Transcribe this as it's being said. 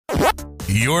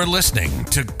You're listening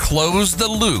to Close the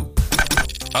Loop,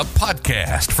 a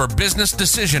podcast for business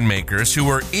decision makers who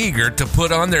are eager to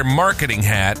put on their marketing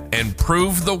hat and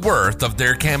prove the worth of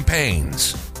their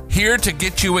campaigns. Here to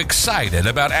get you excited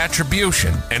about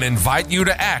attribution and invite you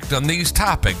to act on these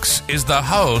topics is the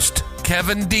host,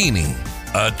 Kevin Deeney,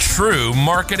 a true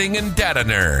marketing and data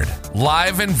nerd,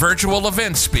 live and virtual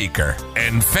event speaker,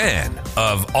 and fan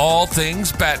of all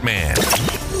things Batman.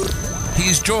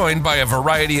 He's joined by a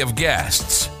variety of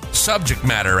guests, subject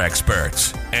matter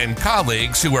experts, and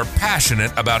colleagues who are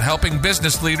passionate about helping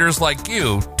business leaders like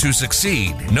you to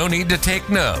succeed. No need to take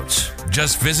notes.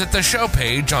 Just visit the show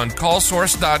page on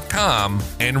callsource.com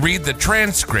and read the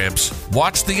transcripts,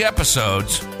 watch the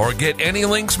episodes, or get any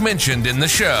links mentioned in the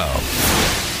show.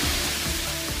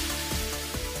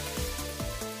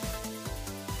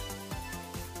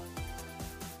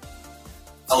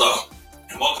 Hello,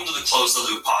 and welcome to the Close the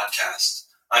Loop podcast.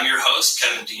 I'm your host,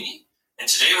 Kevin Deeney, and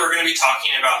today we're going to be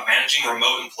talking about managing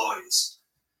remote employees.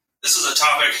 This is a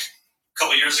topic a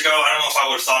couple years ago, I don't know if I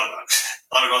would have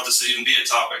thought about this to even be a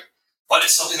topic, but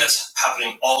it's something that's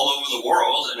happening all over the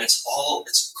world, and it's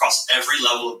across every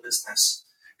level of business.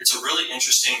 It's a really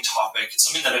interesting topic. It's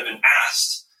something that I've been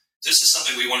asked. This is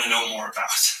something we want to know more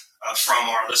about from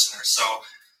our listeners. So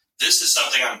this is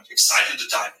something I'm excited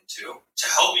to dive into. To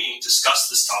help me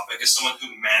discuss this topic is someone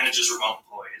who manages remote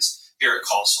employees here at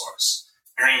CallSource.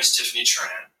 Her name is Tiffany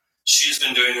Tran. She's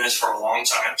been doing this for a long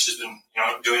time. She's been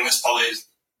doing this probably as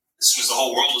soon as the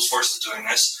whole world was forced to doing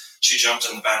this. She jumped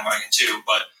in the bandwagon too.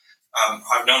 But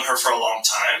I've known her for a long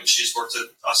time. She's worked with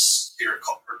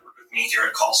me here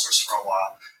at CallSource for a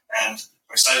while. And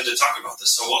I'm excited to talk about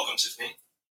this. So welcome, Tiffany.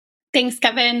 Thanks,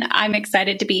 Kevin. I'm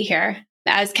excited to be here.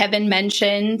 As Kevin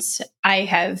mentioned, I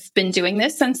have been doing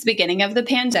this since the beginning of the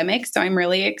pandemic, so I'm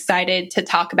really excited to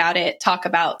talk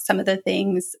about some of the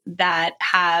things that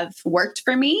have worked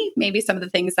for me, maybe some of the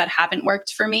things that haven't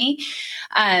worked for me.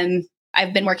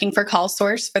 I've been working for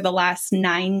CallSource for the last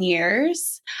 9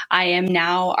 years. I am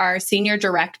now our Senior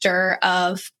Director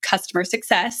of Customer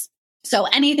Success. So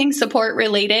anything support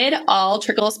related all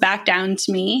trickles back down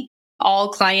to me. All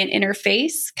client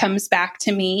interface comes back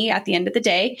to me at the end of the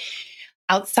day.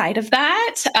 Outside of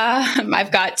that,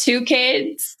 I've got 2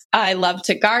 kids. I love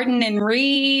to garden and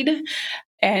read,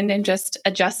 and am just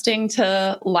adjusting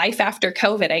to life after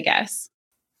COVID, I guess.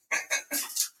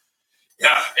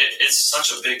 Yeah, it's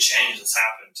such a big change that's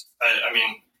happened. I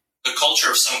mean, the culture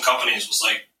of some companies was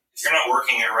like, if you're not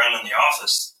working around in the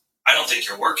office, I don't think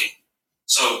you're working.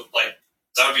 So,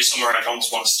 that would be somewhere I'd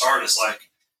almost want to start is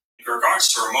in regards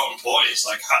to remote employees,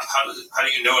 how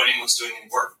do you know anyone's doing any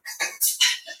work?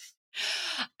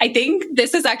 I think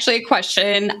this is actually a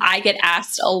question I get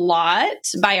asked a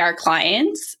lot by our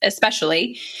clients,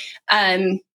 especially.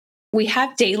 We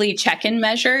have daily check-in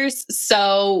measures,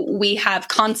 so we have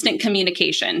constant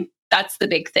communication. That's the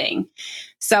big thing.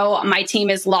 So my team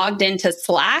is logged into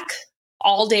Slack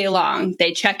all day long.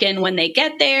 They check in when they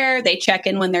get there. They check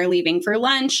in when they're leaving for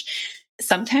lunch.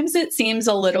 Sometimes it seems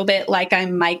a little bit like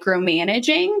I'm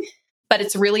micromanaging, but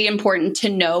it's really important to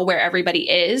know where everybody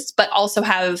is, but also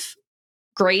have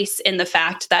grace in the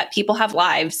fact that people have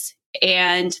lives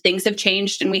and things have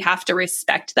changed, and we have to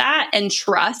respect that and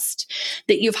trust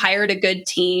that you've hired a good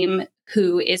team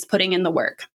who is putting in the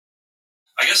work.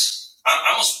 I guess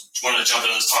I almost want to jump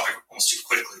into this topic almost too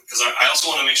quickly because I also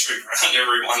want to make sure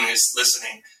everyone is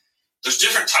listening. There's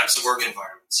different types of work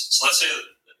environments. So let's say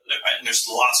there's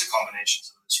lots of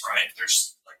combinations of this, right?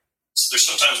 There's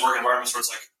sometimes work environments where it's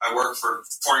like I work for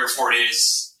 3 or 4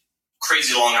 days,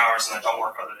 crazy long hours, and I don't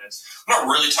work other days. I'm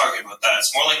not really talking about that.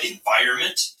 It's more like the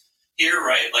environment here,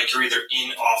 right? Like you're either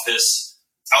in office,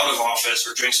 out of office,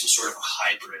 or doing some sort of a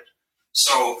hybrid.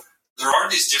 So there are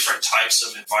these different types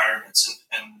of environments,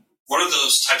 and what are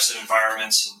those types of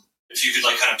environments? And if you could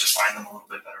kind of define them a little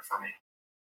bit better for me.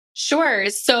 Sure.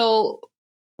 So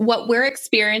what we're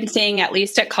experiencing, at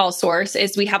least at CallSource,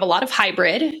 is we have a lot of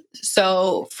hybrid.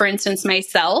 So for instance,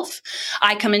 myself,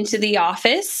 I come into the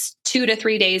office 2 to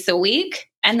 3 days a week,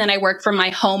 and then I work from my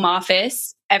home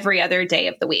office every other day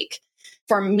of the week.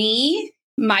 For me,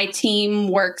 my team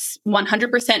works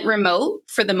 100% remote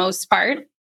for the most part.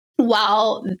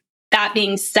 While that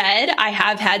being said, I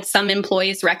have had some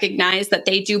employees recognize that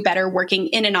they do better working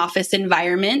in an office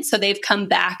environment. So they've come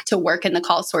back to work in the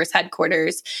CallSource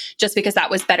headquarters just because that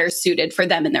was better suited for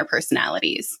them and their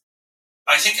personalities.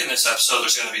 I think in this episode,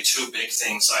 there's going to be 2 big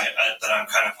things that I'm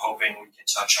kind of hoping we can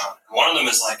touch on. One of them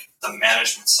is the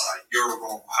management side, your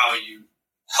role, how you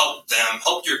help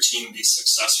your team be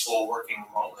successful working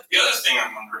remotely. The other thing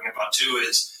I'm wondering about too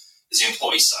is the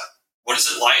employee side. What is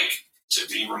it like to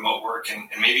be remote work and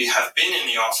maybe have been in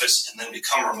the office and then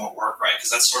become remote work, right?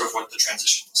 Because that's sort of what the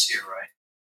transition was here, right?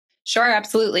 Sure,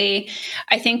 absolutely.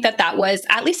 I think that was,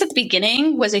 at least at the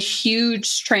beginning, was a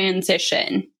huge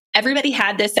transition. Everybody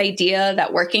had this idea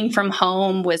that working from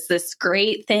home was this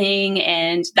great thing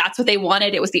and that's what they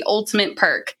wanted. It was the ultimate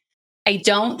perk. I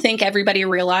don't think everybody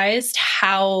realized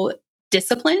how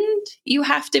disciplined you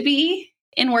have to be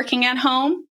in working at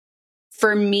home.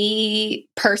 For me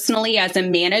personally, as a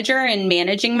manager and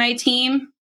managing my team,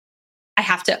 I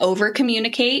have to over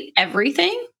communicate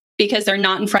everything because they're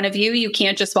not in front of you. You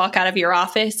can't just walk out of your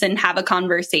office and have a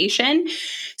conversation.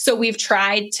 So we've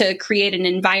tried to create an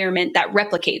environment that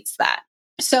replicates that.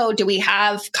 So do we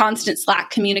have constant Slack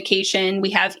communication?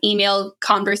 We have email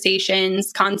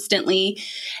conversations constantly.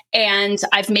 And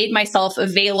I've made myself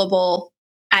available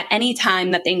at any time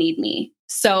that they need me.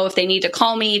 So if they need to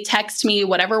call me, text me,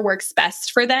 whatever works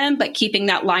best for them, but keeping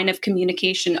that line of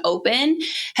communication open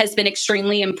has been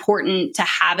extremely important to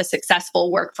have a successful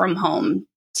work from home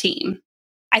team.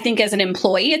 I think as an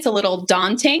employee, it's a little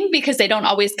daunting because they don't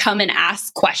always come and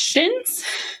ask questions.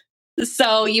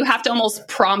 So you have to almost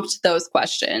prompt those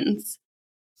questions.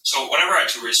 So whenever I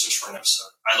do research for an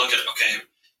episode, I look at, okay,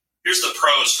 here's the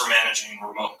pros for managing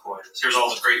remote employees. Here's all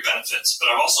the great benefits. But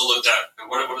I've also looked at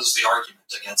what is the argument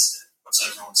against it? What's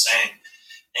everyone saying?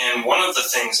 And one of the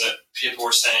things that people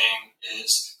were saying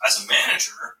is, as a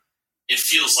manager, it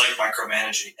feels like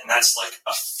micromanaging. And that's like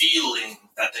a feeling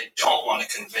that they don't want to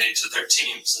convey to their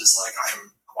teams. It's like,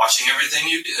 I'm watching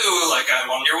everything you do. Like, I'm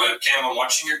on your webcam. I'm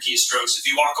watching your keystrokes. If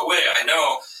you walk away, I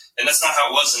know. And that's not how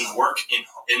it was in the work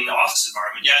in the office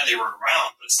environment. Yeah, they were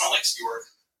around, but it's not like you were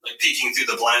like peeking through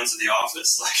the blinds of the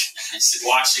office, like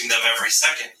watching them every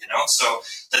second, you know? So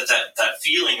that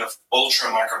feeling of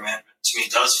ultra micromanagement to me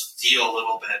does feel a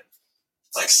little bit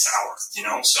like sour, you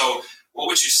know? So what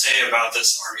would you say about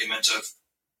this argument of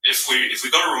if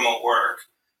we go to remote work,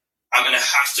 I'm going to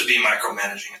have to be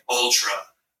micromanaging ultra,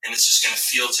 and it's just going to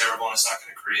feel terrible, and it's not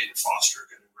going to create and foster a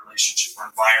good relationship or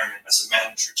environment as a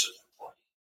manager to the employee?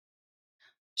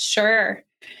 Sure.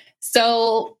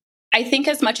 So I think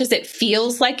as much as it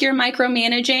feels like you're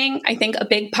micromanaging, I think a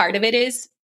big part of it is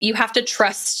you have to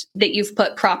trust that you've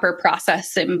put proper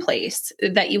process in place,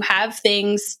 that you have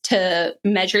things to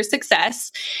measure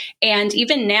success. And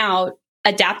even now,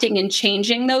 adapting and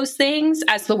changing those things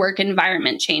as the work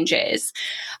environment changes.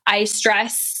 I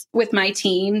stress with my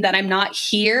team that I'm not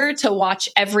here to watch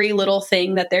every little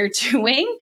thing that they're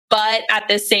doing. But at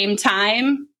the same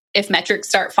time, if metrics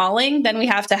start falling, then we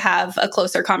have to have a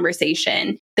closer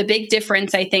conversation. The big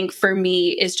difference, I think, for me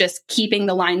is just keeping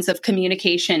the lines of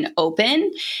communication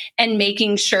open and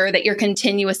making sure that you're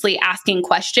continuously asking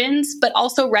questions, but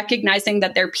also recognizing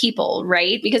that they're people,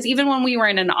 right? Because even when we were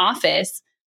in an office,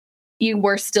 you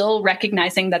were still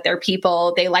recognizing that they're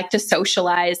people. They like to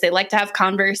socialize. They like to have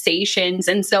conversations.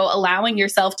 And so allowing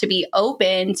yourself to be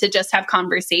open to just have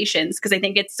conversations, because I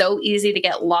think it's so easy to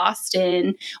get lost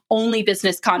in only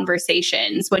business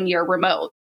conversations when you're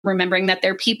remote. Remembering that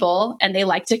they're people and they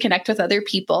like to connect with other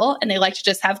people and they like to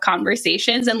just have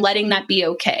conversations and letting that be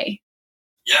okay.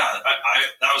 Yeah,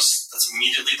 that's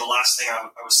immediately the last thing I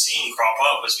was seeing crop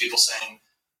up was people saying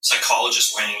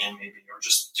psychologists weighing in maybe, or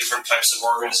just different types of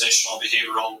organizational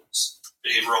behavioral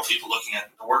people looking at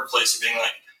the workplace and being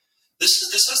like, this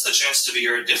has the chance to be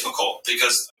very difficult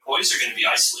because employees are going to be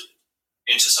isolated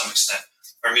to some extent.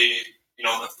 Or maybe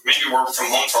work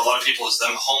from home for a lot of people is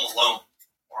them home alone.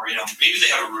 Or, maybe they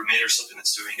have a roommate or something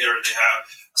that's doing it, or they have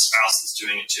a spouse that's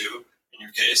doing it too, in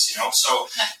your case, So,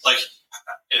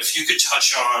 if you could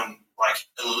touch on,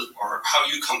 or how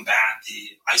you combat the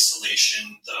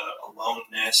isolation, the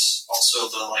aloneness, also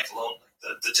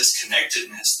the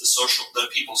disconnectedness, the social,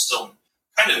 that people still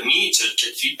kind of need to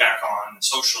get feedback on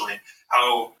socially,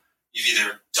 how you've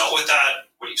either dealt with that,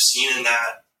 what you've seen in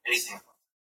that, anything like that.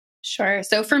 Sure.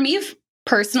 So for me,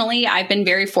 personally, I've been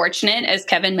very fortunate. As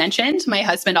Kevin mentioned, my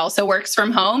husband also works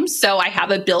from home. So I have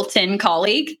a built-in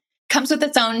colleague. Comes with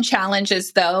its own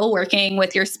challenges, though, working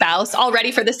with your spouse already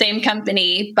for the same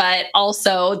company, but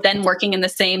also then working in the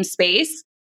same space.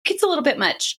 It's a little bit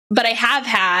much. But I have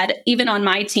had, even on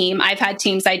my team, I've had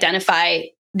teams identify,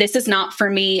 this is not for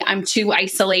me. I'm too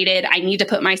isolated. I need to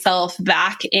put myself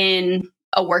back in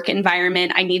a work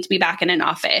environment. I need to be back in an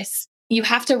office. You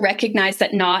have to recognize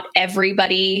that not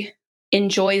everybody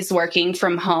enjoys working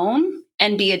from home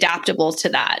and be adaptable to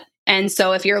that. And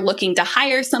so if you're looking to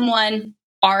hire someone,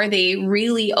 are they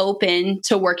really open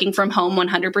to working from home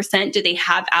 100%? Do they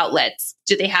have outlets?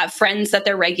 Do they have friends that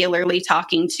they're regularly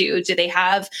talking to? Do they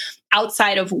have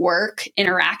outside of work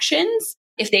interactions?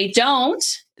 If they don't,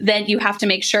 then you have to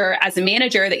make sure as a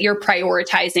manager that you're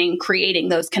prioritizing creating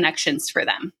those connections for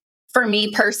them. For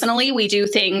me personally, we do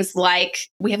things like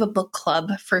we have a book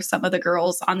club for some of the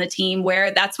girls on the team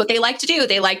where that's what they like to do.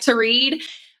 They like to read.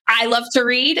 I love to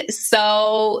read.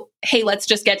 So, hey, let's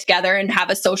just get together and have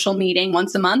a social meeting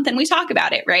once a month and we talk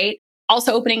about it, right?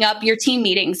 Also opening up your team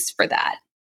meetings for that,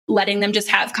 letting them just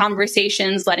have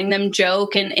conversations, letting them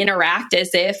joke and interact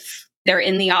as if they're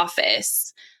in the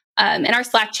office. And our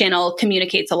Slack channel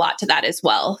communicates a lot to that as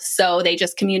well. So they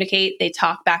just communicate, they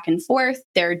talk back and forth.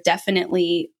 They're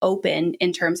definitely open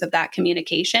in terms of that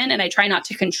communication. And I try not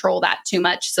to control that too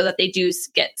much so that they do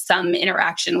get some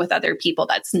interaction with other people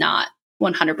that's not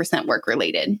 100% work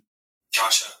related.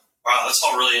 Gotcha. Wow, that's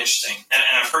all really interesting. And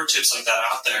I've heard tips like that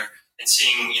out there and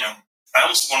seeing, I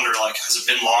almost wonder, has it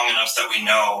been long enough that we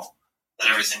know that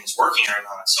everything is working or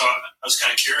not? So I was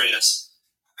kind of curious,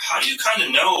 how do you kind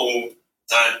of know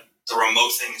that the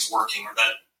remote thing is working or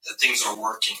that things are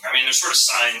working? I mean, there's sort of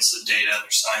science of data,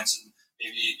 there's science, and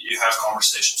maybe you have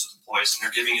conversations with employees and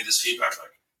they're giving you this feedback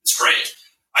like, it's great.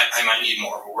 I might need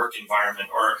more of a work environment.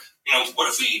 Or, what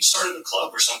if we started a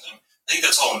club or something? I think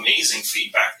that's all amazing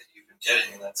feedback that you've been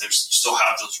getting and that you still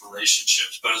have those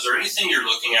relationships. But is there anything you're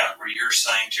looking at where you're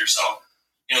saying to yourself,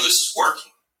 this is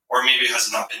working? Or maybe it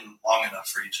has not been long enough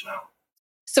for you to know?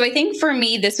 So I think for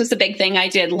me, this was a big thing I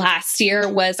did last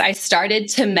year was I started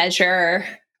to measure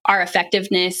our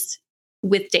effectiveness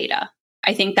with data.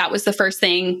 I think that was the first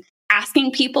thing,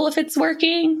 asking people if it's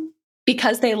working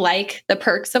because they like the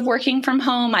perks of working from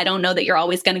home. I don't know that you're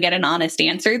always going to get an honest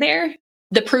answer there.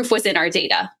 The proof was in our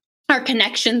data. Our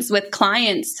connections with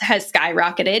clients has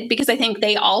skyrocketed because I think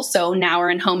they also now are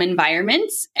in home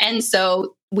environments. And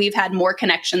so we've had more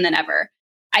connection than ever.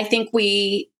 I think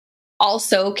we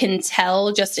also can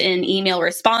tell just in email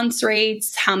response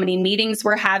rates, how many meetings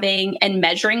we're having and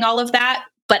measuring all of that,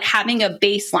 but having a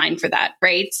baseline for that,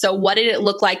 right? So what did it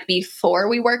look like before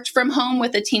we worked from home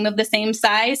with a team of the same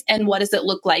size? And what does it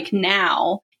look like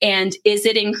now? And is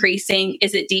it increasing?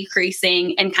 Is it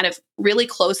decreasing? And kind of really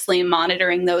closely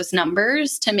monitoring those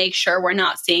numbers to make sure we're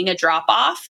not seeing a drop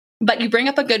off. But you bring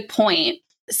up a good point.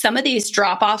 Some of these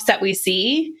drop offs that we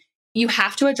see, you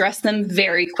have to address them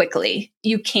very quickly.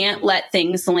 You can't let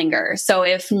things linger. So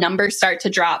if numbers start to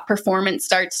drop, performance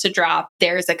starts to drop,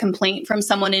 there's a complaint from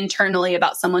someone internally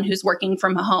about someone who's working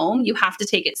from home, you have to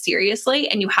take it seriously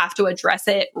and you have to address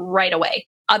it right away.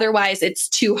 Otherwise, it's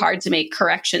too hard to make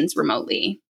corrections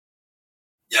remotely.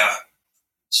 Yeah.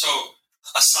 So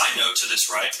a side note to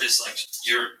this, right, is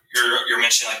you're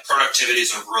mentioning productivity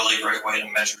is a really great way to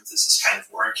measure if this is kind of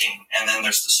working. And then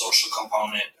there's the social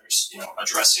component. There's,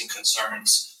 addressing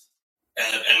concerns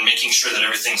and making sure that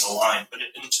everything's aligned. But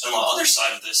on the other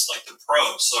side of this, the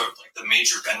pros, so the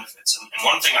major benefits. And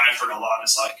one thing I've heard a lot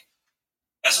is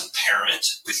as a parent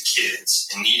with kids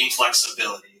and needing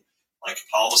flexibility,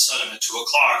 all of a sudden at 2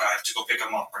 o'clock, I have to go pick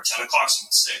them up, or 10 o'clock,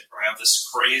 someone's sick, or I have this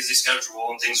crazy schedule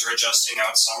and things are adjusting.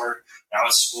 Now it's summer, now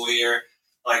it's school year.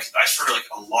 I've heard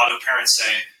a lot of parents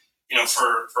say,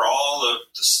 for all the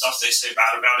stuff they say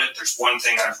bad about it, there's one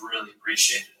thing I've really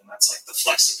appreciated, and that's the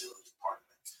flexibility part of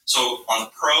it. So on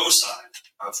the pro side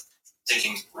of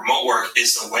thinking remote work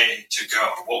is the way to go,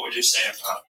 what would you say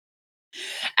about it?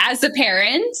 As a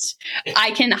parent,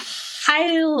 I can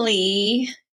highly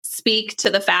speak to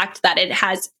the fact that it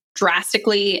has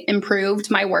drastically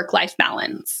improved my work-life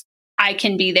balance. I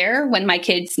can be there when my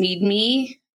kids need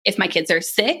me. If my kids are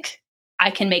sick,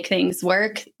 I can make things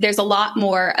work. There's a lot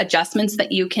more adjustments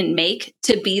that you can make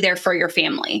to be there for your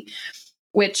family,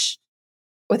 which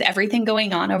with everything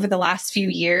going on over the last few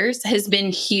years has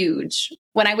been huge.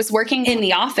 When I was working in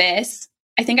the office,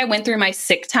 I think I went through my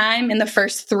sick time in the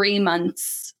first 3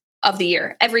 months of the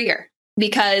year, every year,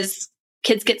 because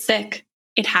kids get sick.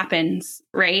 It happens,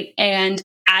 right? And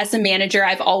as a manager,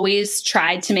 I've always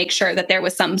tried to make sure that there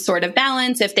was some sort of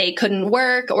balance. If they couldn't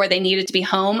work or they needed to be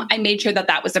home, I made sure that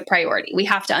that was a priority. We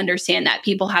have to understand that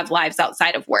people have lives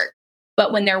outside of work.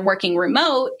 But when they're working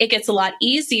remote, it gets a lot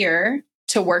easier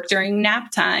to work during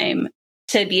nap time,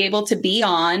 to be able to be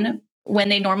on when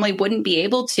they normally wouldn't be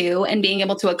able to, and being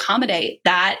able to accommodate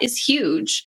that is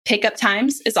huge. Pickup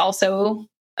times is also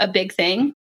a big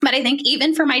thing. But I think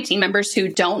even for my team members who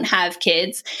don't have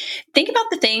kids, think about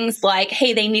the things like,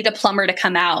 hey, they need a plumber to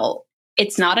come out.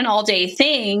 It's not an all-day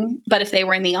thing, but if they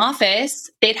were in the office,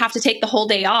 they'd have to take the whole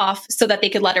day off so that they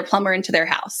could let a plumber into their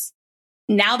house.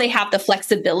 Now they have the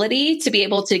flexibility to be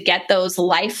able to get those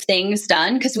life things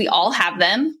done because we all have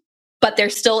them, but they're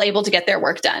still able to get their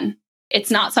work done. It's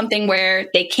not something where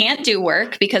they can't do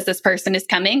work because this person is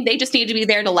coming. They just need to be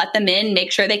there to let them in,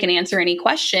 make sure they can answer any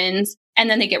questions, and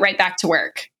then they get right back to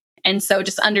work. And so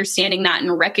just understanding that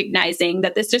and recognizing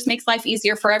that this just makes life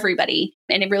easier for everybody.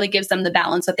 And it really gives them the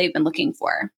balance that they've been looking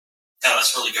for. Yeah,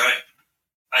 that's really good.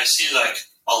 I see like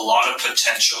a lot of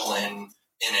potential in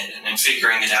it and in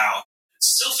figuring it out. It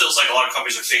still feels like a lot of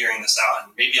companies are figuring this out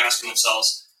and maybe asking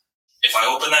themselves, if I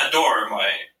open that door,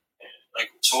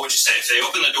 so what would you say? If they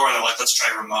open the door and they're like, let's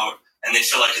try remote, and they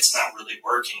feel like it's not really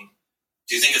working,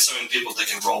 do you think it's something people that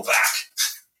can roll back?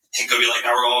 It could be like,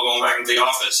 now we're all going back into the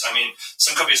office. I mean,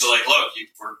 some companies are like, look,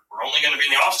 we're only going to be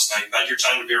in the office now. You've had your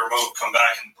time to be remote, come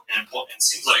back. And it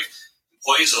seems like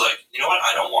employees are like, you know what?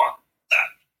 I don't want that.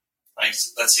 Like,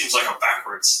 that seems like a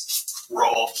backwards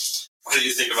roll. What do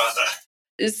you think about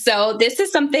that? So this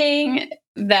is something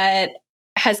that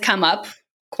has come up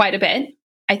quite a bit.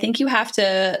 I think you have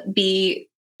to be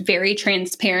very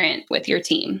transparent with your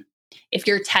team. If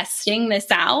you're testing this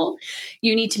out,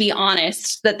 you need to be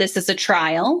honest that this is a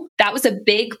trial. That was a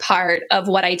big part of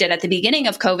what I did at the beginning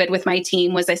of COVID with my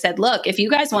team was I said, look, if you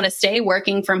guys want to stay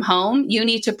working from home, you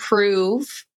need to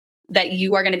prove that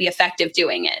you are going to be effective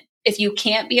doing it. If you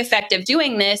can't be effective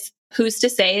doing this, who's to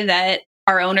say that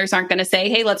our owners aren't going to say,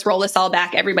 hey, let's roll this all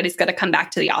back. Everybody's going to come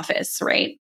back to the office,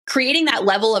 right? Creating that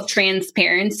level of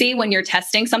transparency when you're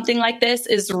testing something like this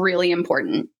is really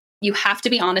important. You have to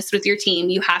be honest with your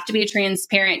team. You have to be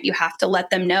transparent. You have to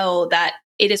let them know that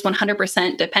it is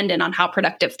 100% dependent on how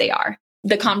productive they are.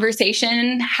 The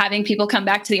conversation, having people come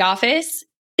back to the office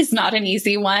is not an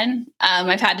easy one.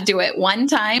 I've had to do it one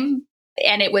time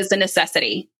and it was a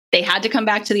necessity. They had to come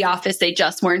back to the office. They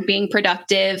just weren't being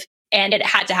productive and it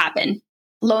had to happen.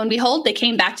 Lo and behold, they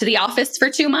came back to the office for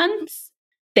 2 months.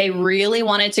 They really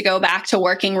wanted to go back to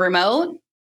working remote,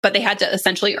 but they had to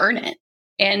essentially earn it.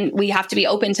 And we have to be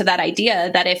open to that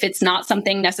idea that if it's not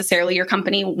something necessarily your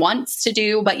company wants to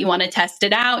do, but you want to test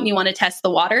it out and you want to test the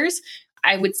waters,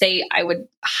 I would say I would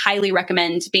highly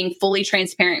recommend being fully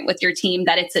transparent with your team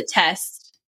that it's a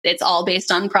test. It's all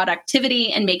based on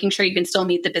productivity and making sure you can still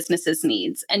meet the business's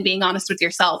needs and being honest with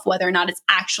yourself, whether or not it's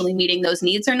actually meeting those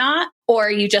needs or not, or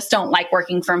you just don't like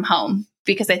working from home,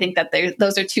 because I think that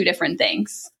those are two different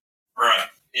things. Right.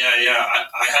 Yeah.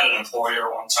 I had an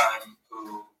employer one time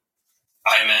who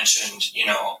I mentioned,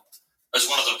 as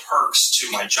one of the perks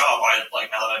to my job,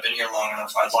 now that I've been here long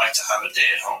enough, I'd like to have a day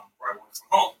at home where I work from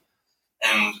home.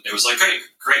 And it was like,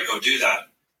 great, go do that.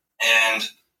 And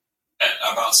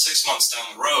about 6 months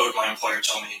down the road, my employer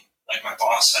told me, my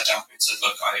boss sat down with me and said,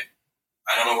 look, I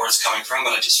don't know where it's coming from,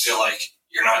 but I just feel like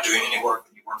you're not doing any work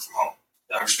when you work from home.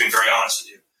 I'm just being very honest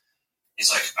with you. He's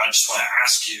like, I just want to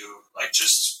ask you,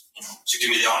 to give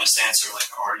me the honest answer,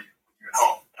 how are you when you're at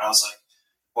home? And I was like,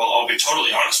 well, I'll be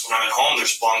totally honest. When I'm at home,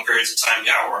 there's long periods of time,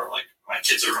 where my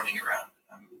kids are running around.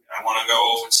 I want to go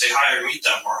and say hi or meet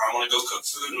them, or I want to go cook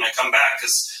food and I come back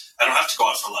because I don't have to go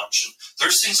out for lunch. And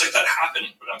there's things like that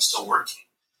happening, but I'm still working.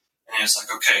 And it's like,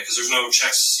 okay, because there's no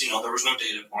checks, there was no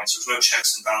data points, there's no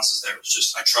checks and balances there. It's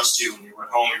just, I trust you when you're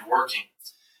at home, you're working,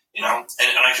 and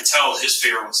I could tell his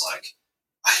fear was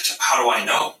how do I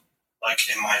know?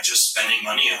 Am I just spending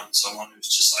money on someone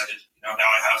who's decided, now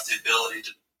I have the ability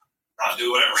to not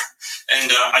do whatever. And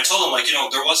I told him,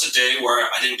 there was a day where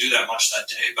I didn't do that much that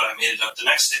day, but I made it up the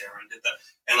next day, or I did that.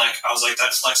 And I was like,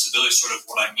 that flexibility is sort of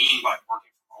what I mean by working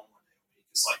from home one day a week.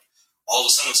 It's all of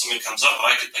a sudden something comes up,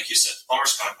 but I could, like you said,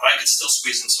 plumber's coming, but I could still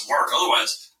squeeze in some work.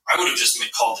 Otherwise, I would have just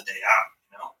called the day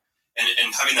out,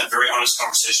 And having that very honest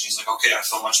conversation, he's like, okay, I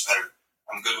feel much better.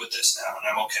 I'm good with this now, and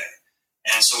I'm okay.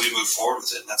 And so we moved forward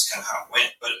with it, and that's kind of how it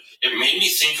went. But it made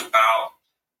me think about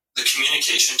the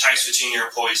communication types between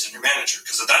your employees and your manager.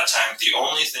 Because at that time, the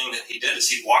only thing that he did is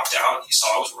he walked out, he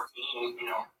saw I was working,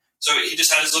 so he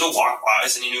just had his little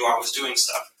walk-bys and he knew I was doing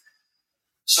stuff.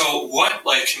 So what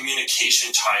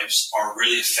communication types are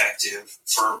really effective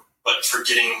for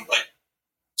getting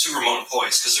to remote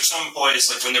employees? Because there's some employees,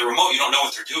 when they're remote, you don't know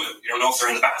what they're doing. You don't know if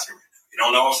they're in the bathroom. You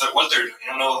don't know what they're doing.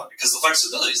 You don't know, because the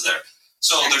flexibility is there.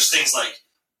 So there's things like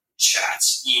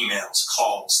chats, emails,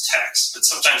 calls, texts. But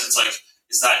sometimes it's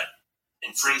is that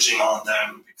infringing on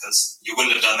them because you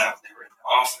wouldn't have done that when they were in the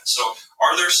office? So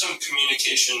are there some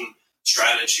communication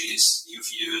strategies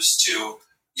you've used to,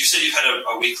 you said you had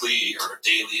a weekly or a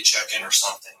daily check-in or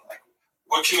something.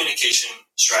 What communication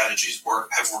strategies have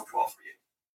worked well for you?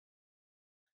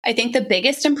 I think the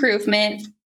biggest improvement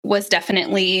was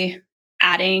definitely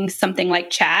adding something like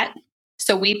chat.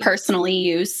 So we personally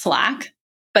use Slack,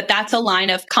 but that's a line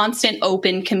of constant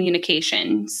open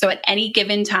communication. So at any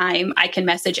given time, I can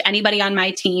message anybody on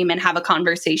my team and have a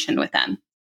conversation with them.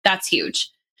 That's huge.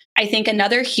 I think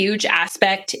another huge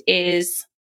aspect is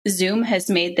Zoom has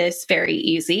made this very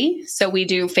easy. So we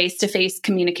do face-to-face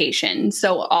communication.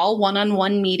 So all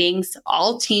one-on-one meetings,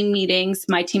 all team meetings,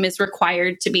 my team is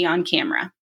required to be on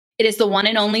camera. It is the one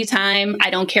and only time. I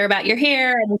don't care about your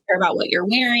hair. I don't care about what you're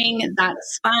wearing.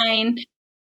 That's fine.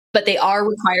 But they are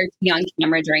required to be on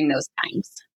camera during those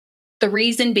times. The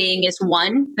reason being is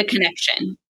one, the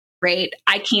connection, right?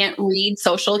 I can't read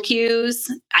social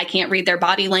cues. I can't read their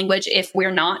body language if we're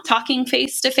not talking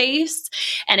face to face.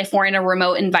 And if we're in a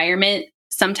remote environment,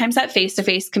 sometimes that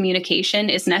face-to-face communication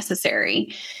is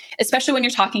necessary, especially when you're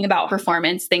talking about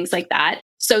performance, things like that.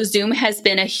 So Zoom has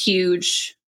been a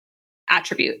huge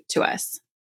attribute to us.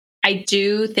 I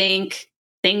do think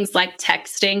things like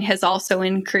texting has also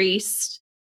increased,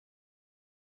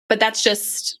 but that's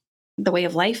just the way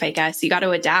of life, I guess. You got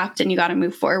to adapt and you got to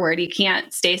move forward. You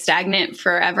can't stay stagnant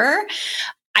forever.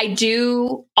 I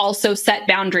do also set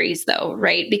boundaries though,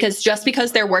 right? Because just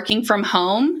because they're working from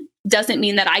home doesn't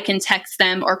mean that I can text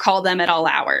them or call them at all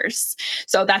hours.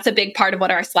 So that's a big part of what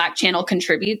our Slack channel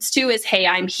contributes to is, hey,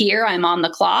 I'm here, I'm on the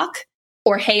clock,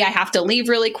 or hey, I have to leave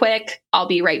really quick, I'll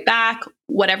be right back,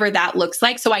 whatever that looks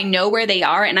like. So I know where they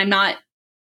are and I'm not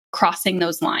crossing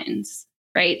those lines.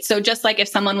 Right. So just like if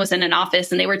someone was in an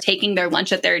office and they were taking their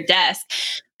lunch at their desk,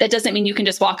 that doesn't mean you can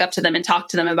just walk up to them and talk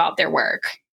to them about their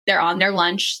work. They're on their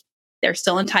lunch. They're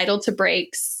still entitled to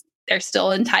breaks. They're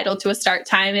still entitled to a start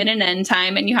time and an end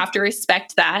time. And you have to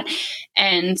respect that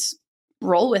and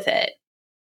roll with it.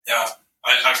 Yeah.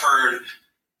 I've heard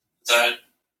that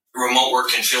remote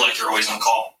work can feel like you're always on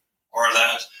call, or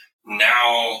that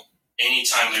now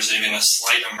anytime there's even a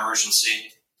slight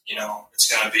emergency,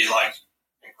 it's going to be like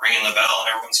ringing the bell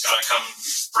and everyone's got to come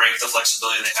break the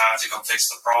flexibility they have to come fix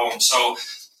the problem. So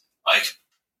like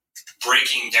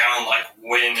breaking down like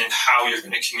when and how you're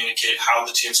going to communicate, how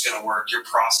the team's going to work, your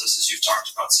processes you've talked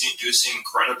about do seem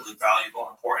incredibly valuable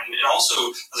and important. And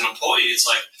also as an employee, it's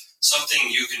like something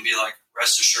you can be like,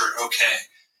 rest assured, okay,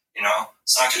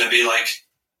 it's not going to be like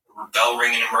a bell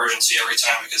ringing emergency every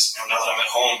time because now that I'm at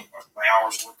home, my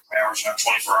hours are not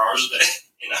 24 hours a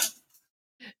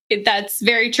day, That's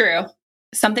very true.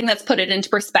 Something that's put it into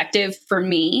perspective for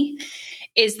me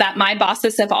is that my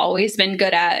bosses have always been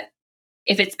good at,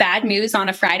 if it's bad news on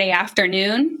a Friday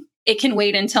afternoon, it can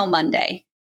wait until Monday,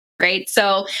 right?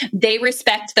 So they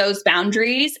respect those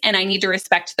boundaries and I need to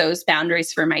respect those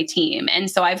boundaries for my team.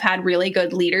 And so I've had really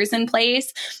good leaders in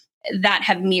place that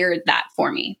have mirrored that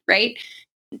for me, right?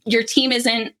 Your team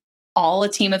isn't all a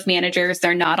team of managers.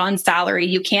 They're not on salary.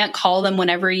 You can't call them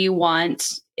whenever you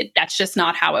want. That's just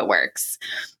not how it works.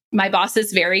 My boss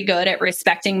is very good at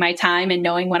respecting my time and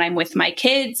knowing when I'm with my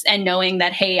kids and knowing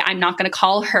that, hey, I'm not going to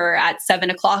call her at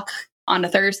 7:00 on a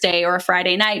Thursday or a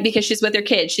Friday night because she's with her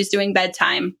kids. She's doing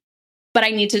bedtime. But I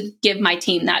need to give my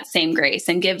team that same grace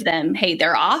and give them, hey,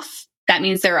 they're off. That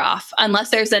means they're off.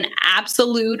 Unless there's an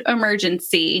absolute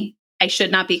emergency, I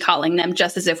should not be calling them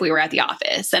just as if we were at the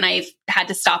office. And I've had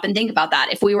to stop and think about that.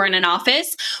 If we were in an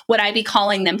office, would I be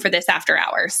calling them for this after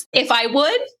hours? If I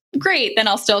would, great, then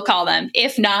I'll still call them.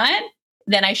 If not,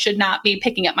 then I should not be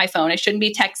picking up my phone. I shouldn't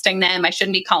be texting them. I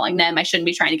shouldn't be calling them. I shouldn't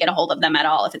be trying to get a hold of them at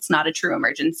all if it's not a true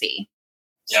emergency.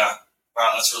 Yeah.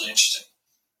 Wow, that's really interesting.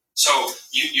 So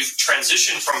you've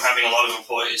transitioned from having a lot of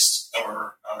employees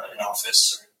or an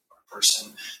office or a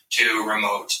person to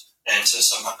remote and to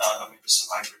some maybe some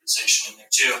hybridization in there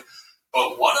too.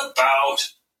 But what about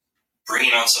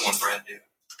bringing on someone brand new?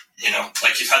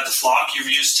 Like you've had the flock you're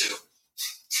used to.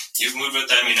 You've moved with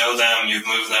them, you know them, you've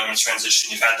moved them in transition,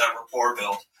 you've had that rapport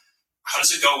built. How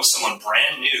does it go with someone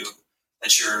brand new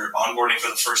that you're onboarding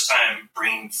for the first time,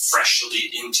 bringing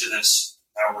freshly into this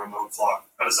now remote flock?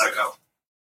 How does that go?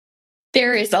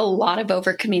 There is a lot of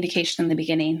over communication in the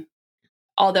beginning.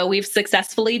 Although we've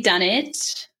successfully done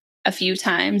it a few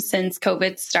times since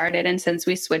COVID started and since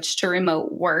we switched to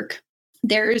remote work,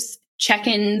 there's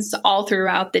check-ins all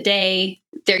throughout the day.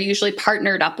 They're usually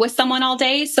partnered up with someone all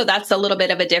day. So that's a little bit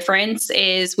of a difference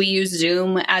is we use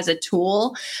Zoom as a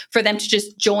tool for them to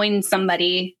just join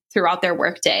somebody throughout their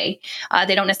workday.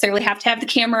 They don't necessarily have to have the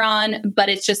camera on, but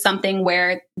it's just something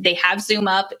where they have Zoom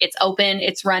up, it's open,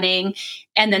 it's running,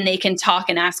 and then they can talk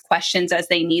and ask questions as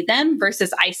they need them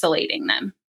versus isolating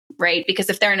them, right? Because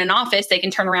if they're in an office, they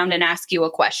can turn around and ask you a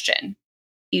question.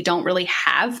 You don't really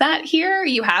have that here.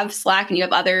 You have Slack and you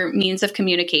have other means of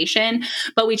communication,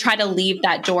 but we try to leave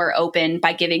that door open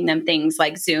by giving them things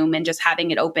like Zoom and just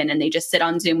having it open and they just sit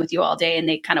on Zoom with you all day and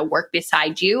they kind of work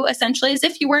beside you essentially as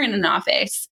if you were in an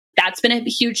office. That's been a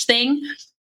huge thing.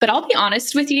 But I'll be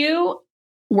honest with you,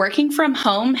 working from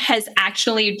home has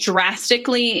actually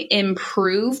drastically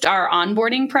improved our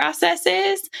onboarding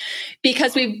processes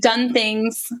because we've done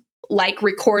things like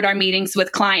record our meetings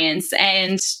with clients,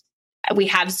 and we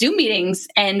have Zoom meetings,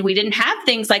 and we didn't have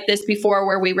things like this before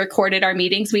where we recorded our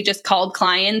meetings. We just called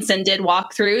clients and did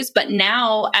walkthroughs. But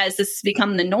now, as this has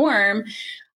become the norm,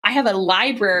 I have a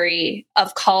library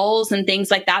of calls and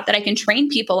things like that I can train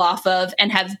people off of,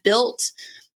 and have built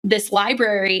this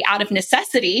library out of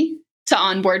necessity to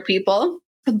onboard people.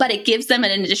 But it gives them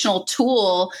an additional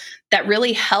tool that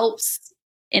really helps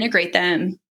integrate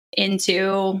them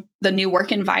into the new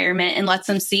work environment and lets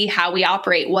them see how we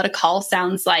operate, what a call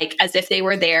sounds like, as if they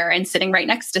were there and sitting right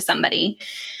next to somebody,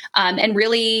 and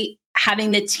really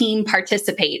having the team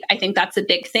participate. I think that's a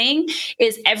big thing,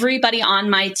 is everybody on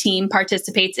my team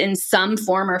participates in some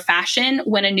form or fashion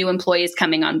when a new employee is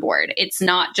coming on board. It's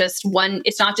not just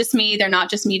me. They're not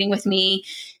just meeting with me.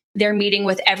 They're meeting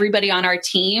with everybody on our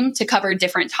team to cover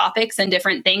different topics and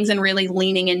different things, and really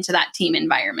leaning into that team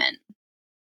environment.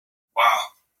 Wow.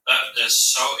 That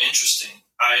is so interesting.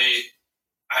 I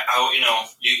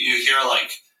you hear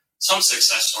like some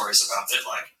success stories about it,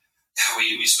 like, yeah,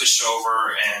 we switched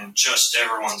over and just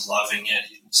everyone's loving it,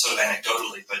 sort of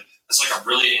anecdotally, but it's like a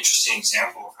really interesting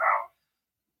example of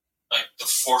how, like, the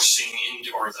forcing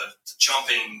into, or the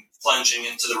jumping, plunging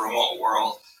into the remote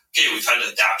world. Okay, we've had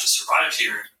to adapt to survive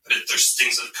here, but there's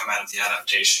things that have come out of the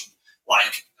adaptation,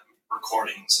 like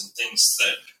recordings and things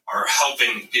that are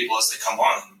helping people as they come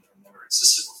on and never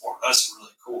existed before. That's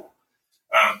really cool.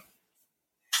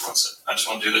 I just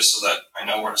want to do this so that I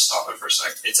know where to stop it for a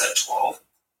sec. It's at 12.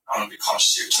 I want to be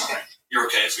cautious of your time. Okay. You're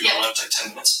okay if we don't have like 10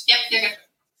 minutes? Yep, you're good.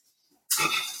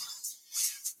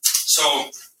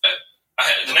 So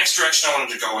the next direction I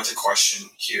wanted to go with the question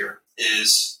here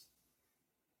is,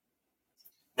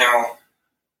 now,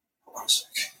 hold on a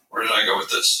sec. Where did I go with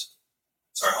this?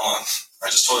 Sorry, hold on. I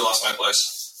just totally lost my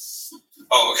place.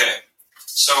 Oh, okay.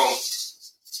 So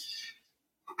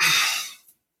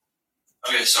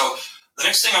the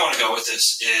next thing I want to go with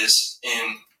this is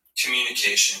in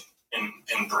communication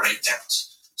and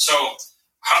breakdowns. So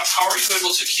how are you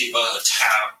able to keep a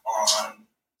tab on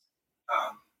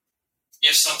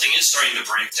if something is starting to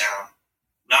break down,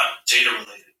 not data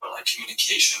related, but like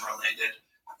communication related?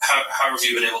 How have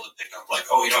you been able to pick up, like,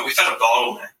 oh, we've had a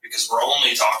bottleneck because we're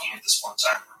only talking at this one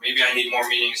time, or maybe I need more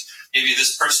meetings, maybe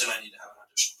this person I need to have an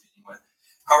additional meeting with.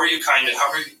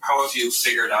 How have you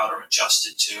figured out or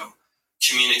adjusted to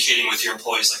communicating with your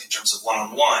employees, like in terms of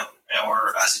one-on-one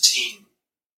or as a team?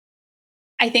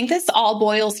 I think this all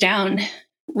boils down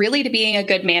really to being a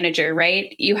good manager,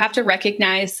 right? You have to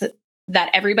recognize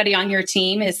that everybody on your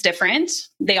team is different.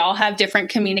 They all have different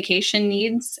communication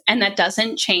needs, and that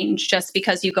doesn't change just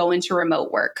because you go into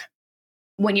remote work.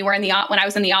 When I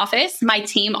was in the office, my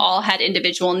team all had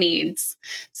individual needs.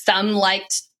 Some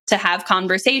liked to have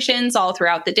conversations all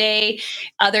throughout the day.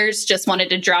 Others just wanted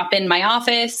to drop in my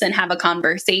office and have a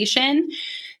conversation.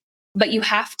 But you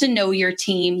have to know your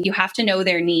team. You have to know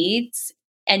their needs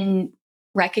and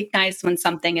recognize when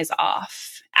something is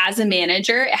off. As a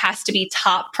manager, it has to be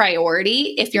top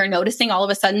priority. If you're noticing all of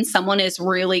a sudden someone is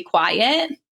really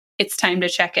quiet, it's time to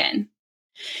check in.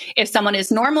 If someone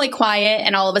is normally quiet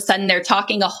and all of a sudden they're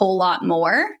talking a whole lot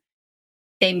more,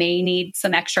 they may need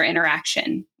some extra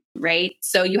interaction, right?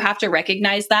 So you have to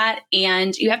recognize that,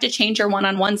 and you have to change your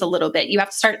one-on-ones a little bit. You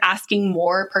have to start asking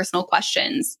more personal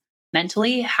questions.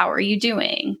 Mentally, how are you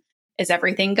doing? Is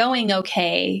everything going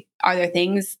okay? Are there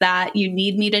things that you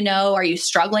need me to know? Are you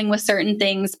struggling with certain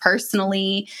things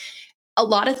personally? A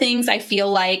lot of things I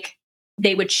feel like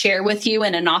they would share with you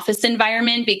in an office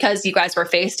environment because you guys were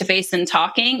face to face and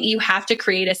talking. You have to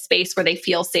create a space where they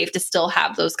feel safe to still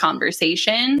have those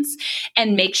conversations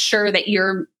and make sure that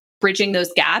you're bridging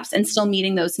those gaps and still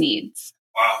meeting those needs.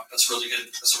 Wow, that's really good.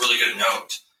 That's a really good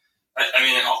note. I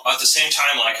mean, at the same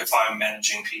time, like if I'm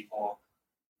managing people,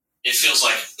 it feels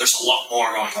like there's a lot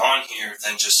more going on here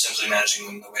than just simply managing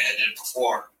them the way I did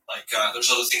before. Like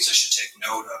there's other things I should take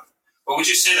note of. But would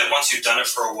you say that once you've done it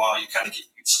for a while, you kind of get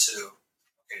used to,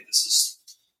 okay,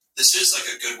 this is like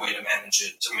a good way to manage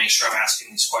it, to make sure I'm asking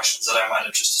these questions that I might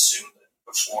have just assumed that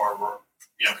before were,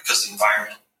 because of the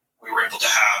environment we were able to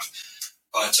have.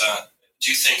 But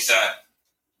do you think that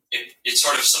it's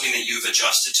sort of something that you've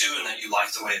adjusted to and that you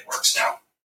like the way it works now?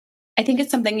 I think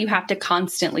it's something you have to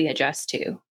constantly adjust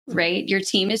to, right? Your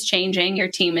team is changing, your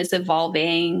team is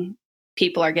evolving,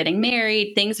 people are getting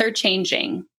married, things are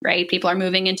changing, right? People are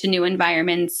moving into new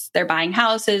environments, they're buying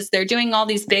houses, they're doing all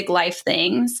these big life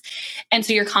things. And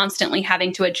so you're constantly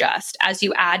having to adjust. As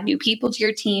you add new people to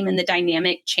your team and the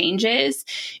dynamic changes,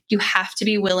 you have to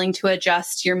be willing to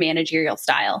adjust your managerial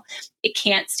style. It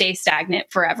can't stay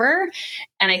stagnant forever.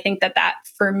 And I think that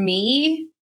for me,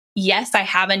 yes, I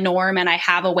have a norm and I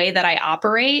have a way that I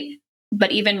operate,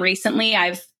 But even recently,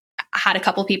 I've had a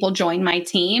couple people join my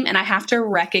team, and I have to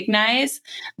recognize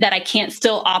that I can't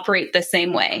still operate the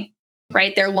same way,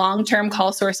 right? They're long-term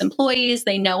CallSource employees.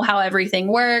 They know how everything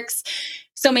works.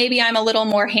 So maybe I'm a little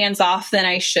more hands-off than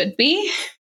I should be,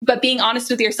 but being honest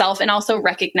with yourself and also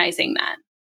recognizing that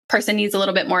person needs a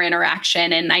little bit more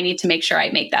interaction, and I need to make sure I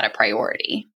make that a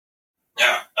priority.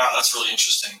 Yeah, that's really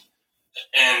interesting.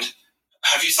 And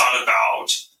have you thought about,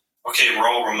 okay, we're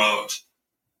all remote,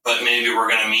 but maybe we're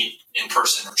going to meet in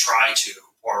person or try to,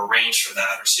 or arrange for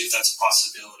that, or see if that's a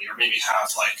possibility, or maybe have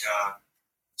like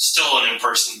still an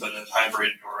in-person, but a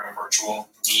hybrid or a virtual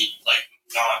meet, like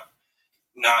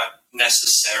not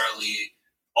necessarily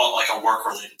all like a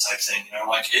work-related type thing,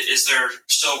 like is there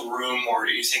still room, or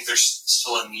do you think there's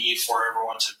still a need for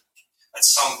everyone to at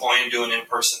some point do an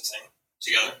in-person thing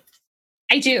together?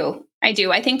 I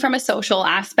do. I think from a social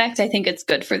aspect, I think it's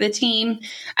good for the team.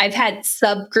 I've had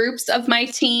subgroups of my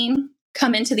team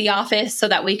come into the office so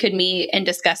that we could meet and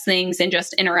discuss things and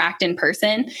just interact in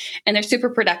person. And they're super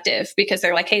productive because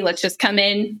they're like, hey, let's just come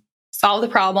in, solve the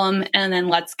problem, and then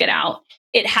let's get out.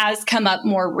 It has come up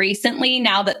more recently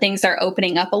now that things are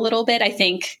opening up a little bit. I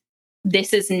think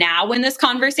this is now when this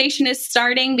conversation is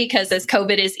starting, because as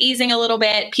COVID is easing a little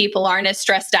bit, people aren't as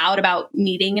stressed out about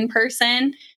meeting in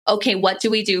person. Okay, what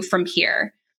do we do from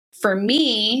here? For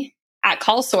me at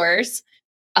CallSource,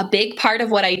 a big part of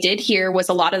what I did here was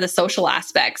a lot of the social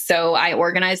aspects. So I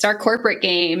organized our corporate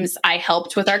games. I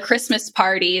helped with our Christmas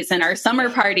parties and our summer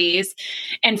parties.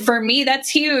 And for me, that's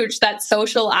huge. That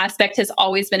social aspect has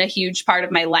always been a huge part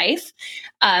of my life.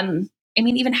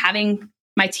 Even having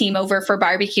my team over for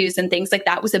barbecues and things like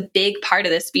that was a big part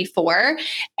of this before.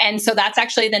 And so that's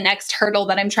actually the next hurdle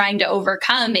that I'm trying to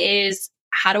overcome is,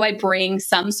 how do I bring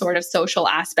some sort of social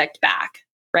aspect back,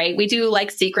 right? We do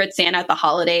like Secret Santa at the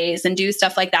holidays and do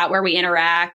stuff like that where we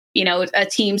interact, a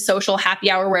team social happy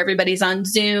hour where everybody's on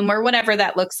Zoom or whatever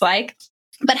that looks like.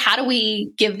 But how do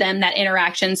we give them that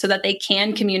interaction so that they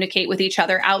can communicate with each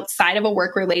other outside of a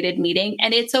work-related meeting?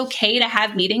 And it's okay to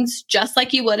have meetings just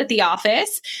like you would at the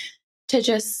office, to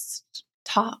just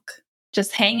talk,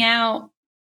 just hang out,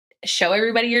 show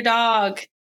everybody your dog,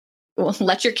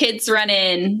 let your kids run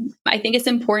in. I think it's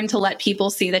important to let people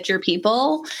see that you're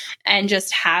people and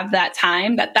just have that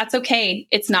time. That's okay.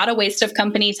 It's not a waste of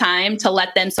company time to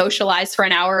let them socialize for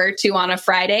an hour or two on a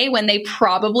Friday when they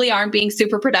probably aren't being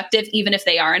super productive, even if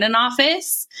they are in an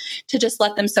office, to just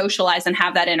let them socialize and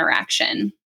have that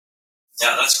interaction.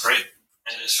 Yeah, that's great.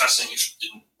 And it's fascinating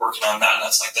you've been working on that.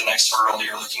 That's like the next hurdle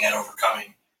you're looking at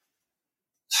overcoming.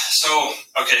 So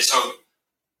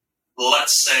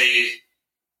let's say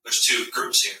there's two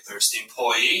groups here. There's the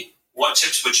employee. What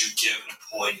tips would you give an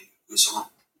employee who's a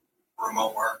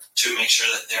remote work to make sure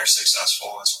that they're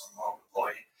successful as a remote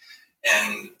employee?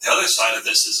 And the other side of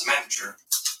this is a manager.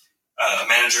 A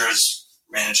manager is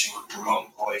managing remote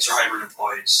employees or hybrid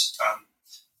employees,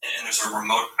 and there's a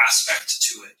remote aspect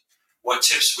to it. What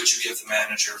tips would you give the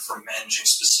manager for managing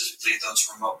specifically those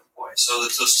remote employees? So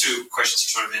those two questions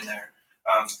are sort of in there.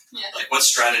 Like what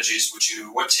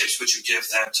tips would you give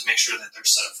them to make sure that they're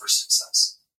set up for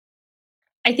success?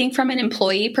 I think from an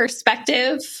employee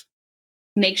perspective,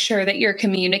 make sure that you're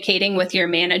communicating with your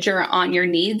manager on your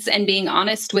needs and being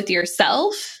honest with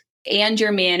yourself and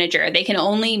your manager. They can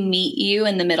only meet you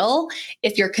in the middle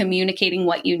if you're communicating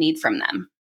what you need from them.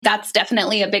 That's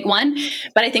definitely a big one.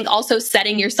 But I think also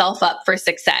setting yourself up for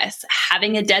success,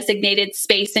 having a designated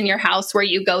space in your house where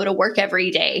you go to work every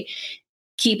day,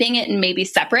 keeping it maybe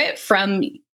separate from,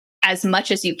 as much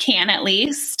as you can at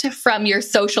least, from your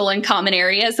social and common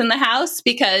areas in the house,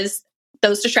 because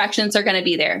those distractions are going to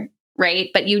be there,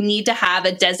 right? But you need to have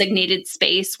a designated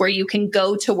space where you can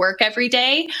go to work every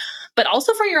day, but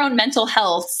also for your own mental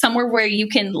health, somewhere where you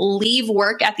can leave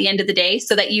work at the end of the day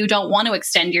so that you don't want to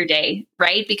extend your day,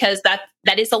 right? Because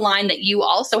that is a line that you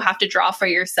also have to draw for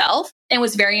yourself, and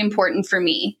was very important for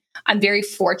me. I'm very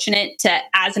fortunate to,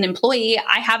 as an employee,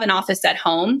 I have an office at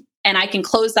home and I can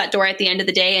close that door at the end of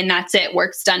the day and that's it.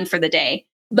 Work's done for the day.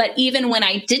 But even when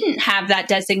I didn't have that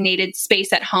designated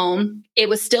space at home, it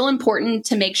was still important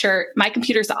to make sure my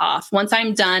computer's off. Once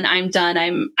I'm done, I'm done.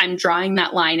 I'm drawing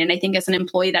that line. And I think as an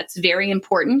employee, that's very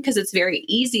important, because it's very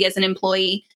easy as an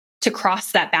employee to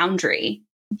cross that boundary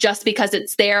just because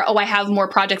it's there. Oh, I have more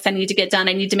projects I need to get done.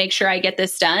 I need to make sure I get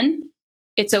this done.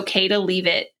 It's okay to leave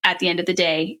it at the end of the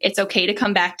day. It's okay to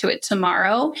come back to it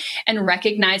tomorrow and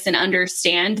recognize and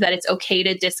understand that it's okay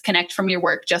to disconnect from your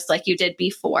work just like you did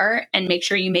before, and make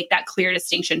sure you make that clear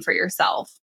distinction for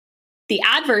yourself. The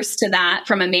adverse to that,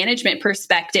 from a management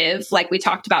perspective, like we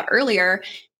talked about earlier,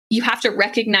 you have to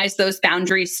recognize those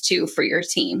boundaries too for your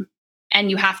team. And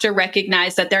you have to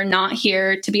recognize that they're not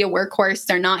here to be a workhorse.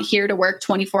 They're not here to work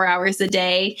 24 hours a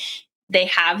day. They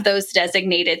have those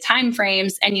designated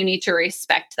timeframes, and you need to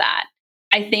respect that.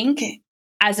 I think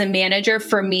as a manager,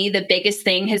 for me, the biggest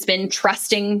thing has been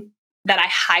trusting that I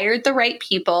hired the right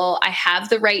people. I have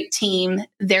the right team.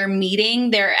 They're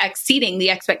exceeding the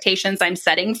expectations I'm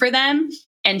setting for them,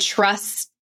 and trust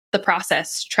the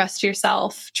process. Trust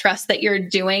yourself. Trust that you're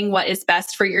doing what is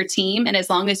best for your team. And as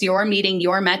long as you're meeting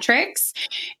your metrics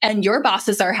and your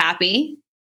bosses are happy,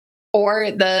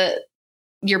 or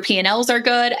your P&Ls are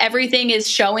good, everything is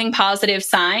showing positive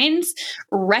signs,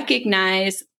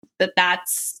 recognize that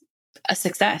that's a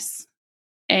success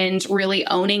and really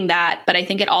owning that. But I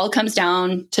think it all comes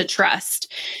down to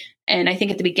trust. And I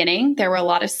think at the beginning, there were a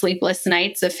lot of sleepless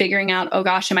nights of figuring out, oh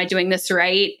gosh, am I doing this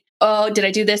right? Oh, did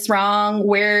I do this wrong?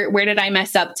 Where did I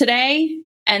mess up today?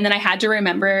 And then I had to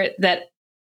remember that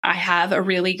I have a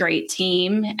really great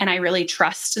team and I really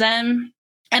trust them.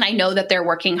 And I know that they're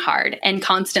working hard, and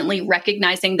constantly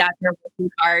recognizing that they're working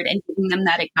hard and giving them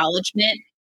that acknowledgement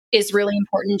is really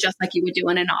important, just like you would do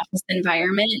in an office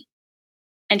environment.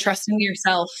 And trusting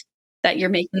yourself that you're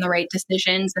making the right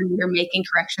decisions and you're making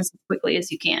corrections as quickly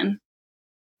as you can.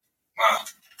 Wow.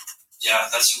 Yeah,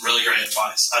 that's really great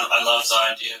advice. I love the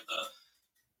idea of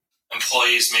the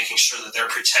employees making sure that they're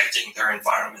protecting their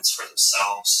environments for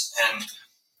themselves and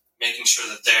making sure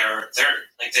that they're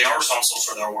like they are responsible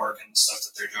for their work and the stuff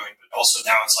that they're doing, but also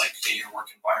now it's like, okay, your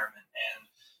work environment and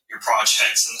your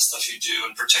projects and the stuff you do,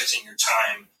 and protecting your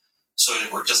time so that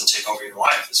work doesn't take over your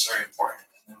life is very important.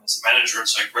 And then as a manager,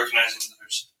 it's like recognizing that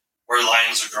there's where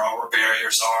lines are drawn, where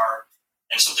barriers are.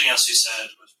 And something else you said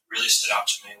was really stood out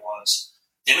to me was,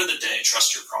 at the end of the day,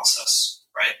 trust your process,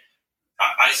 right?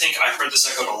 I think I've heard this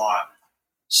echoed a lot.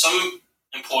 Some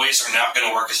employees are not going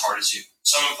to work as hard as you.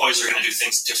 Some employees are going to do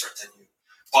things different than you.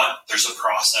 But there's a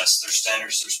process, there's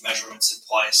standards, there's measurements in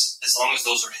place. As long as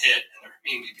those are hit and they're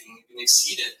maybe being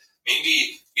exceeded,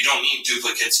 maybe you don't need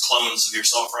duplicates, clones of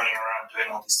yourself running around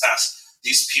doing all these tasks.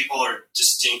 These people are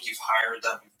distinct. You've hired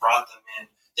them, you've brought them in.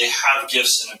 They have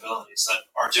gifts and abilities that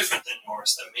are different than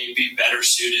yours, that may be better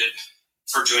suited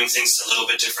for doing things a little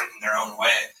bit different in their own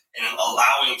way, and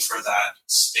allowing for that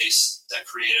space, that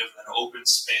creative, that open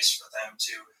space for them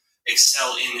to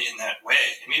excel in that way.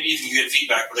 And maybe even you get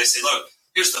feedback where they say, look,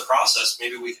 here's the process,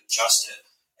 maybe we can adjust it.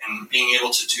 And being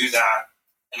able to do that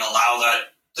and allow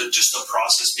that, just the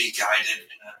process be guided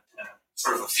in a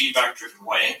sort of a feedback-driven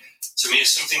way, to me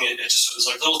is something, it was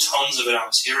like little tones of it I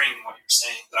was hearing in what you were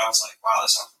saying that I was like, wow, that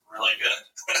sounds really good.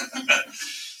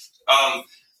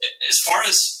 As far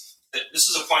as, this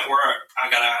is a point where I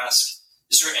got to ask,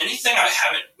 is there anything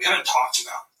we haven't talked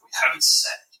about, we haven't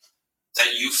said,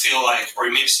 that you feel like, or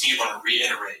maybe you want to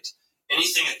reiterate,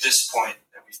 anything at this point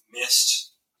that we've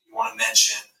missed, you want to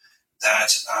mention, that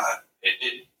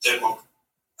that will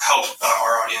help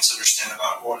our audience understand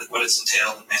about what is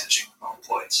entailed in managing remote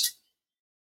employees?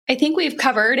 I think we've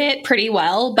covered it pretty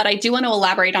well, but I do want to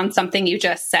elaborate on something you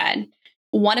just said.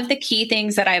 One of the key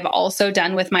things that I've also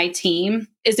done with my team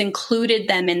is included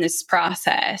them in this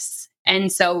process.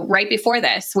 And so right before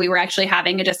this, we were actually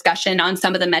having a discussion on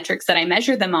some of the metrics that I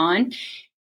measure them on.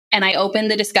 And I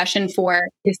opened the discussion for,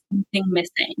 is something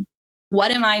missing?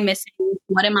 What am I missing?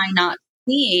 What am I not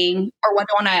seeing? Or what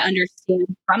don't I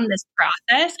understand from this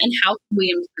process? And how can we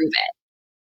improve it?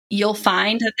 You'll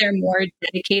find that they're more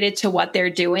dedicated to what they're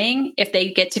doing if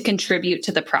they get to contribute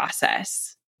to the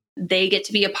process. They get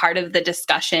to be a part of the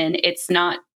discussion. It's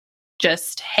not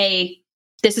just, hey,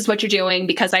 this is what you're doing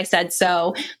because I said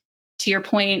so. To your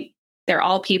point, they're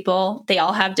all people. They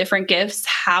all have different gifts.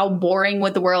 How boring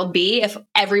would the world be if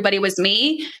everybody was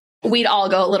me? We'd all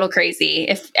go a little crazy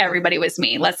if everybody was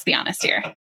me. Let's be honest here.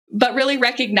 But really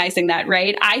recognizing that,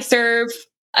 right? I serve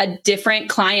a different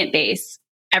client base.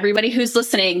 Everybody who's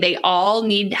listening, they all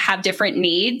have different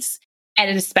needs. And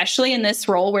especially in this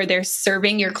role where they're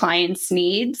serving your clients'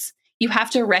 needs, you have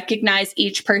to recognize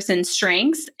each person's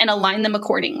strengths and align them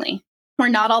accordingly. We're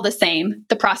not all the same.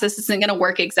 The process isn't going to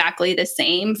work exactly the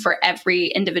same for every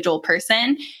individual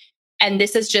person. And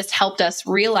this has just helped us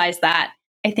realize that.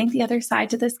 I think the other side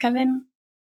to this, Kevin,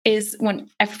 is when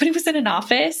everybody was in an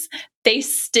office, they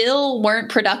still weren't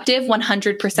productive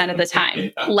 100% of the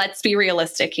time. Yeah. Let's be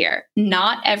realistic here.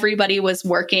 Not everybody was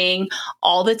working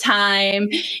all the time.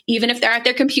 Even if they're at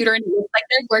their computer and it looks like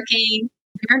they're working,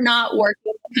 they're not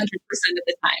working 100% of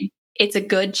the time. It's a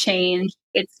good change.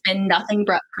 It's been nothing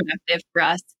but productive for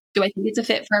us. Do I think it's a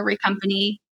fit for every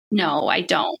company? No, I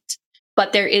don't.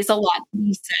 But there is a lot to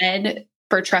be said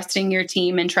for trusting your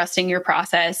team and trusting your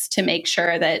process to make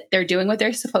sure that they're doing what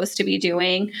they're supposed to be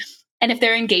doing And if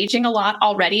they're engaging a lot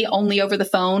already, only over the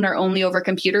phone or only over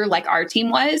computer, like our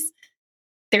team was,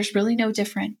 there's really no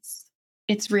difference.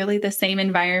 It's really the same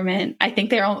environment. I think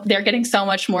they're getting so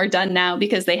much more done now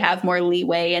because they have more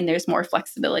leeway and there's more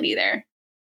flexibility there.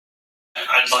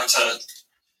 I'd like to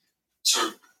sort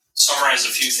of summarize a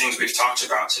few things we've talked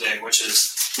about today, which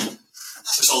is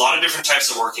there's a lot of different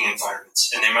types of working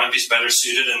environments, and they might be better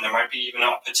suited, and there might be even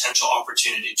a potential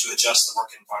opportunity to adjust the work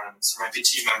environments. There might be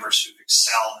team members who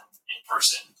excel in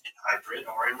person, in hybrid,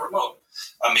 or in remote.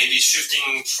 Maybe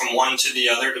shifting from one to the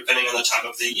other depending on the time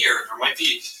of the year. There might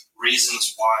be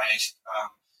reasons why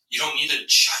you don't need a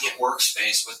giant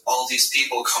workspace with all these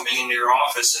people coming into your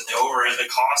office and the overhead, the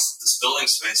cost of this building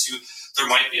space. There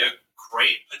might be a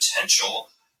great potential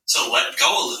to let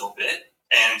go a little bit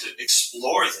and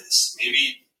explore this.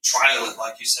 Maybe trial it,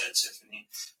 like you said, Tiffany.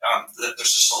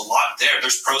 There's just a lot there.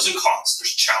 There's pros and cons.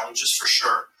 There's challenges for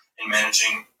sure in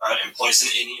managing employees in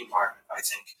any environment, I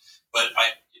think. But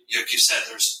like you said,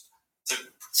 there's the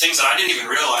things that I didn't even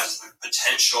realize, the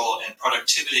potential and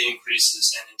productivity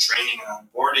increases and in training and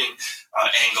onboarding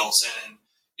angles, and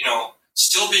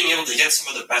still being able to get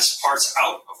some of the best parts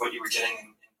out of what you were getting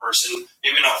in person.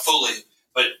 Maybe not fully,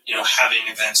 but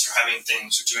having events or having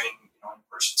things or doing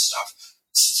in-person stuff.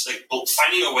 It's like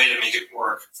finding a way to make it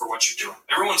work for what you're doing.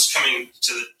 Everyone's coming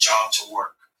to the job to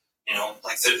work.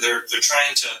 Like they're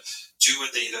trying to do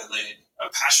what they a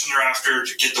passion they're after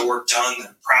to get the work done.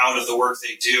 They're proud of the work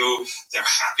they do. They're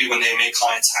happy when they make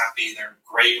clients happy. They're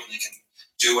great when they can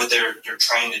do what they're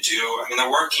trying to do. I mean,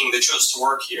 they're working. They chose to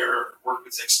work here, work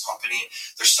with this company.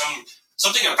 There's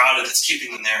something about it that's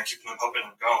keeping them there, keeping them hoping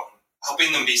and going.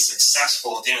 Helping them be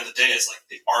successful at the end of the day is like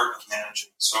the art of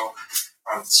managing. So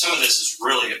some of this is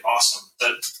really awesome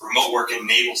that remote work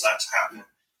enables that to happen.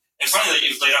 And finally, that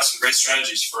you've laid out some great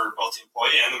strategies for both the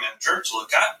employee and the manager to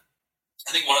look at.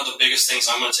 I think one of the biggest things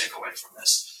I'm going to take away from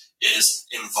this is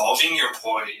involving your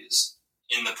employees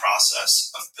in the process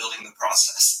of building the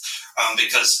process,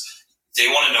 because they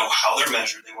want to know how they're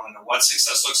measured. They want to know what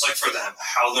success looks like for them,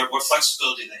 what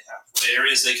flexibility they have, what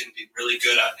areas they can be really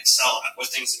good at, excel at, what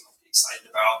things they might be excited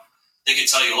about. They can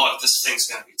tell you, look, this thing's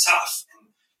going to be tough.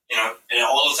 And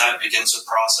all of that begins a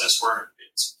process where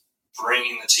it's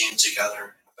bringing the team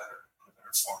together in a better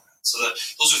format. So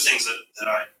those are things that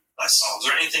I saw. Was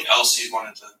there anything else you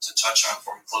wanted to touch on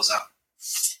before we close out?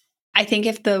 I think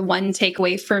if the one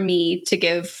takeaway for me to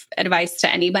give advice to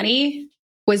anybody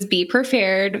was be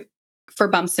prepared for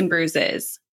bumps and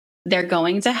bruises. They're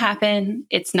going to happen.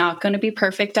 It's not going to be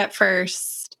perfect at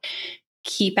first.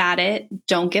 Keep at it.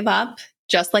 Don't give up.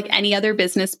 Just like any other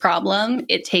business problem,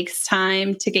 it takes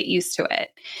time to get used to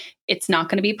it. It's not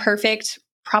going to be perfect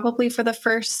probably for the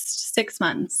first 6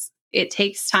 months. It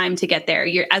takes time to get there.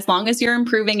 As long as you're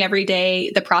improving every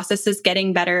day, the process is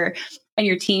getting better, and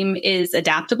your team is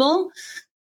adaptable,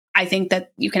 I think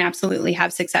that you can absolutely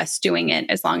have success doing it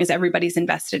as long as everybody's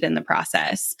invested in the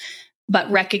process. But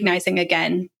recognizing,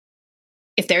 again,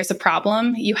 if there's a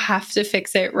problem, you have to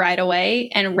fix it right away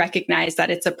and recognize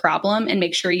that it's a problem and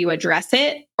make sure you address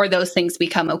it, or those things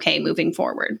become okay moving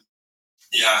forward.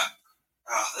 Yeah.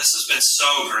 This has been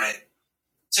so great.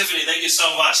 Tiffany, thank you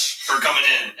so much for coming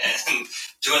in and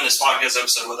doing this podcast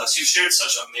episode with us. You've shared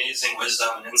such amazing wisdom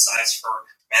and insights for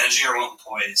managing your own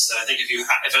employees that I think if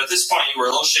at this point you were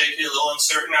a little shaky, a little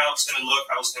uncertain how it's going to look,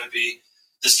 how it's going to be,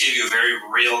 this gave you a very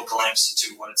real glimpse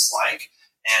into what it's like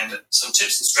and some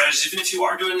tips and strategies. Even if you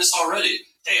are doing this already,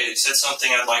 hey, it said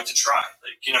something I'd like to try.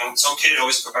 It's okay to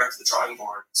always go back to the drawing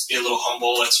board. Let's be a little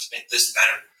humble. Let's make this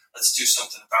better. Let's do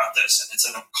something about this. And it's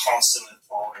a constant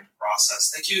evolving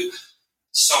process. Thank you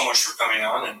so much for coming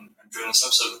on and doing this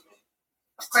episode with me.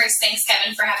 Of course. Thanks,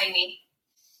 Kevin, for having me.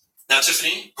 Now,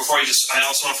 Tiffany, I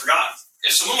also forgot.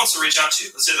 If someone wants to reach out to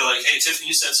you, let's say they're like, hey, Tiffany,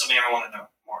 you said something I want to know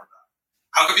more about.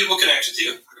 How can people connect with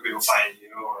you? How can people find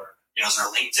you? Or, is there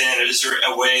a LinkedIn? Or is there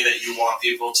a way that you want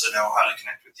people to know how to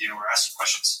connect with you or ask you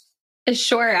questions?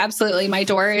 Sure, absolutely. My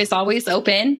door is always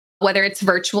open, whether it's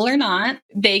virtual or not.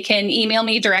 They can email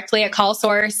me directly at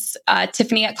CallSource,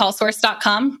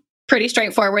 Tiffany@callsource.com. Pretty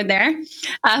straightforward there.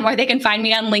 Or they can find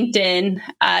me on LinkedIn,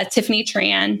 Tiffany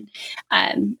Tran.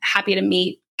 I'm happy to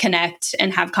meet, connect,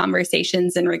 and have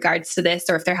conversations in regards to this.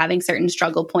 Or if they're having certain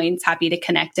struggle points, happy to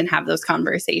connect and have those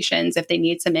conversations if they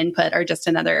need some input or just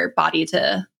another body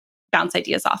to bounce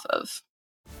ideas off of.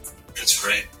 That's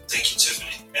great. Thank you,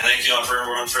 Tiffany. And thank you all for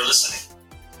everyone for listening.